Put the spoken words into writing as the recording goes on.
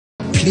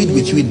plead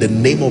with you in the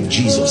name of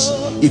Jesus,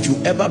 if you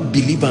ever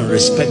believe and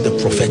respect the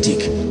prophetic,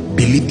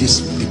 believe this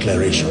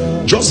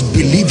declaration. Just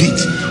believe it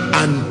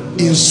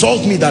and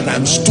insult me that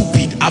I'm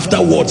stupid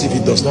afterwards if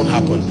it does not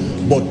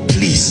happen, but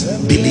please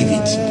believe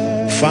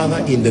it. Father,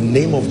 in the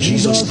name of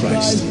Jesus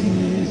Christ,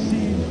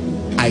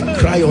 I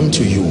cry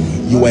unto you.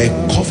 You are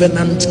a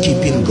covenant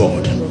keeping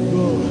God.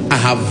 I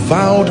have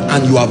vowed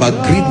and you have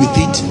agreed with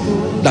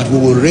it that we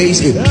will raise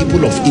a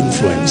people of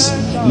influence.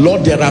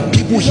 Lord, there are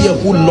people here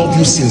who love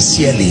you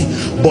sincerely,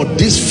 but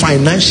this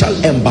financial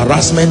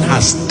embarrassment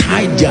has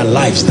tied their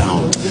lives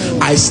down.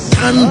 I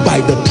stand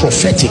by the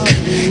prophetic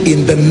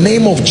in the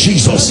name of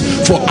Jesus.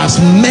 For as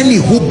many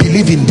who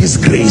believe in this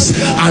grace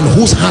and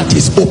whose heart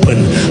is open,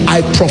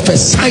 I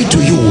prophesy to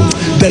you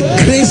the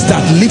grace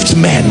that lifts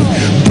men,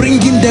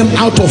 bringing them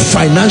out of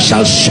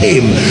financial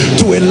shame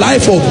to a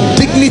life of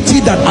dignity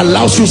that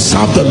allows you to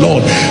serve the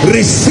Lord.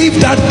 Receive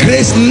that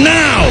grace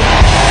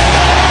now.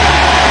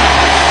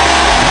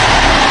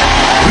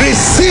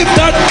 Receive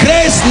that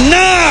grace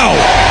now.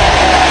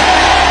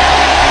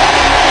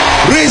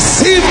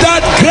 Receive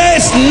that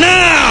grace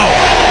now.